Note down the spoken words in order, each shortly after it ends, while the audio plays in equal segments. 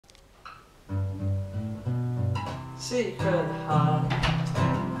secret heart.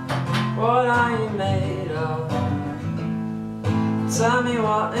 What are you made of? Tell me,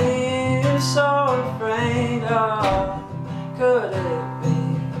 what are you so afraid of? Could it be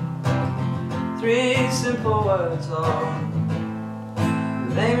 3 simple words, or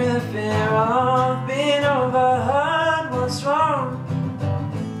maybe the fear of being overheard? What's wrong?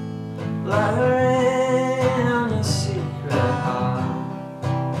 Let her in on your secret heart.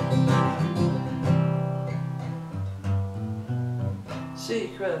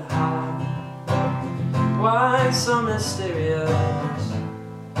 Secret heart. Why so mysterious?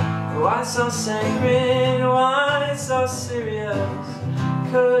 Why so sacred? Why so serious?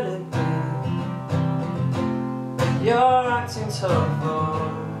 Could it be you're acting tough,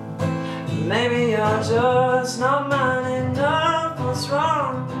 or maybe you're just not man enough? What's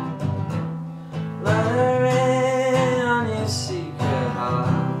wrong? Let her in on your secret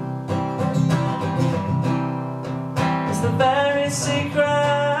heart. It's the very secret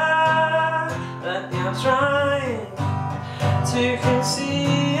that you're trying to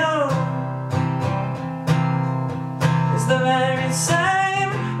conceal. It's the very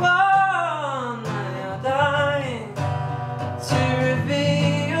same one that you're dying to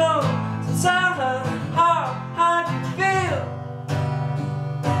reveal. So tell her, how do you feel?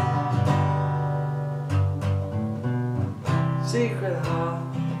 Secret heart,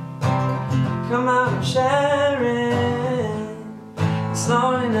 come out and share it. It's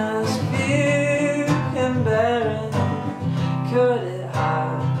loneliness you can bear it. Could it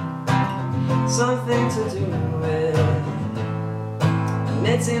have something to do with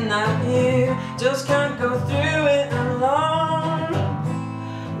admitting that you just can't go through it alone?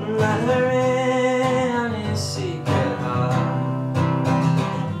 Let her in on your secret heart.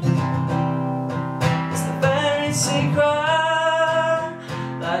 It's the very secret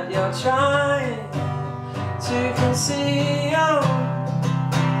that you're trying to conceal.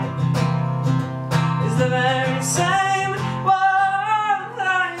 Is the very same